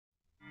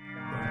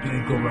There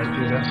you go right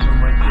there, that's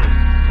him right there.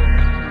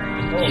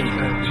 Oh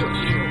man, just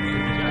chill.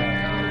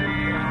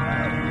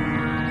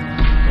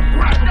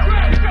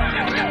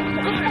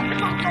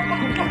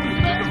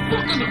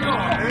 Fuck in the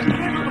car.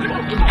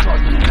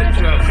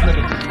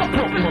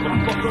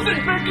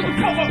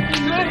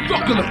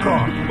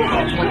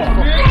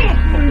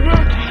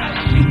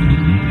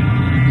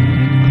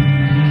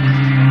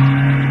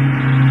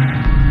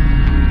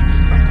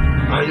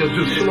 Yo,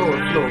 just slow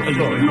it.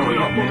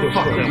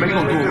 Make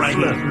it go right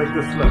here. Make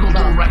this left. Go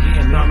right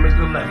here. Now make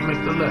the left.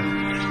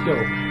 Yo,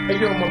 hey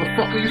yo,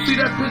 motherfucker, you see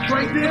that bitch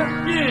right there?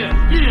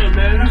 Yeah,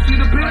 man. You see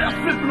the bitch? That's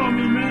flipping on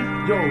me, man.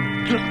 Yo,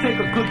 just take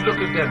a good look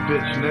at that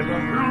bitch, nigga. I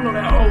don't know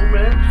that old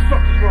man. What the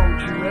fuck is wrong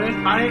with you,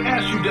 man? I ain't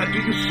asked you that. Do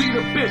you see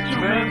the bitch,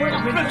 man? Wait a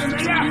minute. Do you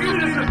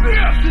see the bitch?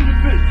 Yeah, I see the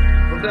bitch.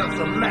 Well, that's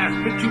the last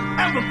bitch you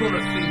ever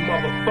gonna see,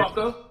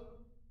 motherfucker.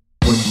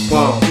 What you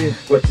want,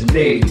 what you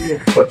need,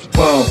 what you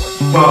want,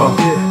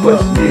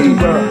 what you need,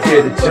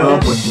 get it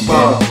jump, what you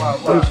want,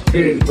 what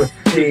you need, what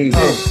you need,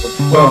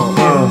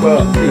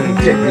 what you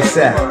check this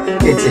out,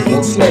 it's a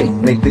hit slate,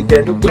 make the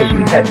getaway,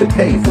 we had to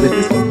pay for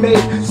this we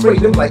made, spray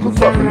them like a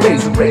fucking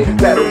laser ray,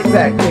 battery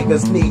pack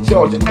niggas need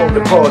charging for the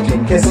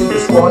bargain, can't see the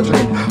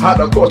squadron, hot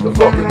across the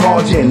fucking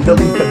margin,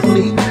 delete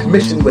complete,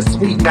 mission was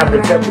sweet, now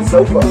the death is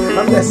over,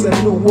 unless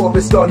a new war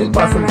is started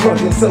by some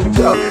drunken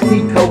soldier,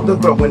 he told the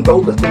growing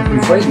boulder, think we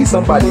ready,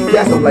 somebody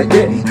gas him like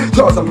Betty,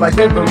 charge him like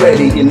ever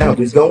ready, and now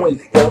he's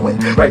going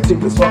right to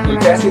his fucking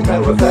casket.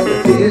 Matter of fact, a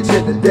bitch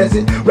in the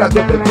desert, wrapped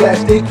up in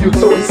plastic. You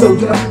toy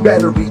soldier,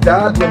 battery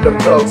died when the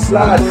thugs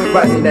slide,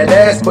 right in that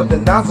ass, but the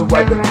nozzle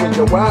right between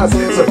your eyes.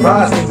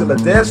 Surprise, things in the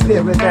death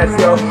staring at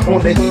ya.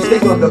 On the east, they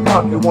gonna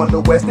pop you. On the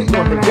west, they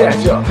gonna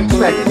catch ya.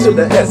 Smack it to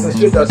the essence,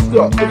 should have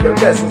stuck to your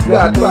lessons.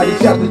 God body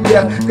shot to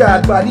death,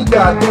 God body,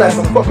 God bless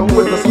him. Fucking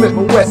with the Smith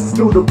and Wessons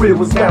through the rear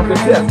was down to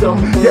death them.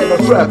 Yeah, no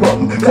trap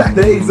them, back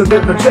the A's and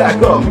then attack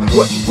them.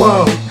 What you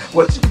want,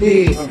 what you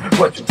need,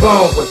 what you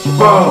want, what you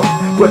want,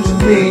 what you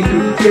need, you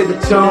can get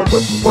it jump,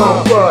 what you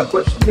want,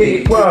 what you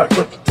need, what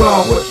you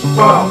want, what you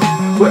want,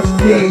 what you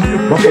need, you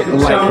can get it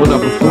jump. When I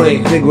was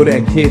playing, nigga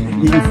that kid,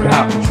 he used to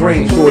hop the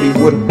train, shorty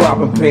with a bop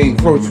and pain,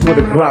 first with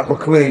a Glock or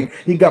clean,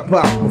 he got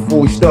popped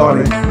before he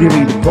started, then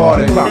he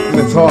departed, popped in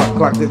his heart,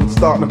 clock didn't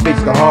start to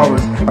face the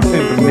horrors, I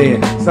sent the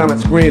man,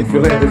 silent screams,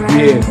 feeling his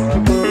years,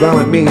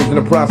 violent means in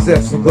the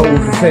process of those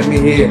who sent me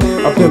here,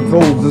 I pimp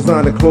clothes,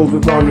 design the clothes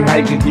with army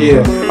hiking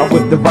gear, I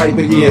whip the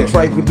Viper, yeah,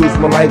 try to produce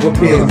my life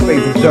appears in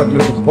space of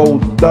judgment,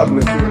 opposed to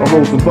Douglas, a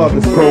rose above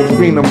this chrome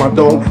green on my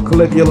dome,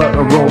 Caligula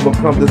and Rome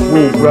become this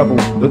rude rebel,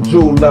 the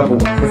jewel level,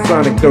 the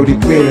sonic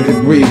 33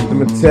 degrees, the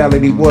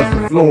mentality was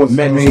influenced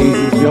Men's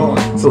is young,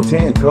 so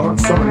tan guard,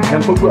 son,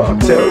 emperor,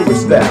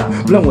 terrorist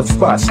style, blowing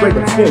spots, straight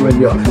up fearing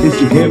ya,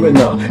 is you hearing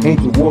ya, ain't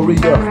you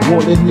warrior,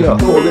 warning ya,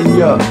 calling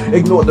ya,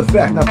 ignore the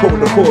fact, I call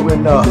the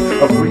coroner,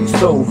 a free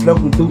soul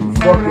floating through the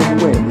fucking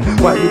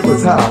wind, while you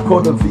was high,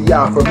 caught a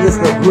VI from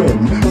Mr. Grim,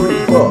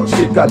 reaper,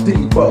 shit got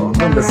deeper,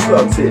 when the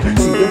slugs hit,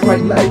 see the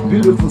bright light,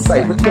 beautiful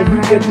sight, but can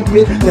you get to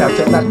it, thou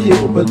shalt not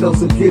kill, but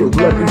those who kill,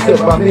 blood you set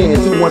by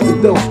hands, who want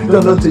to dose,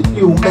 done unto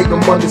you, make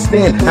them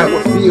understand how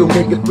it feel,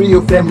 make it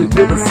real, family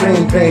feel the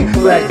same pain,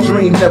 black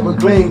dream, never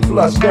gleam,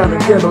 flush down the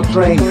ghetto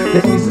drain,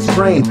 that needs a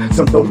strain,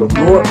 some throw the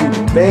blood through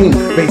the vein,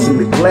 facing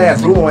the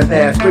glass, blowing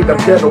ass, straight up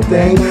ghetto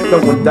thing,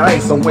 throwing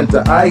dice on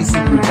winter ice, see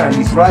you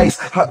Chinese rice,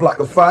 hot block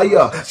of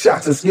fire,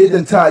 shots and skid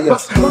and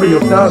tires, real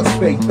thugs,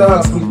 fake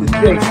thugs, keep the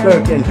jakes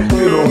lurking,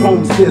 funeral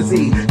homes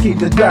busy, keep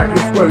the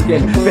doctors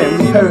working,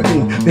 family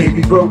hurting,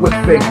 baby girl with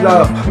fake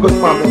love, cause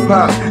mom and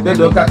pops, they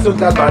look I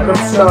took out by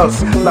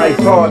themselves, life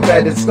hard,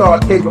 bad it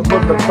start, gave up for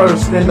the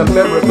first, in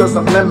America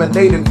some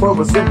lemonade for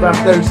a sip I'm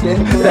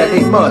thirsting, that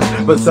ain't much,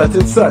 but such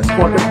and such,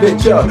 want the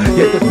picture,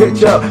 get the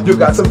picture, you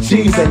got some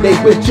cheese and they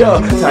with ya,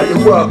 tie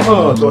you up,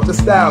 thought the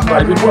style,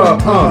 fire you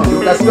up,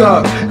 you got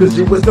stuck, cause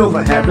you was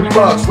over having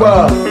bucks,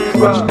 what you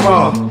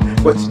want,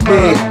 what you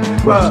need,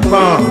 what you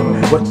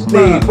want, what you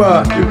need,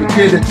 what you can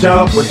get a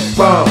jump, what you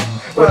want,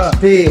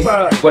 what you need,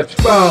 what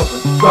you want,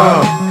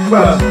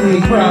 what you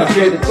need, you can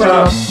get a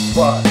jump,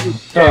 what you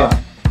want,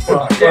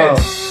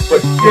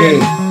 what you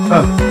need,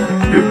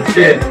 you can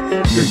get it,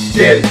 you can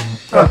get it,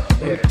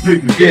 you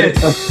can get it,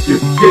 you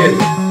can get it,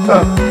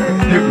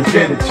 you can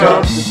get a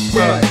jump,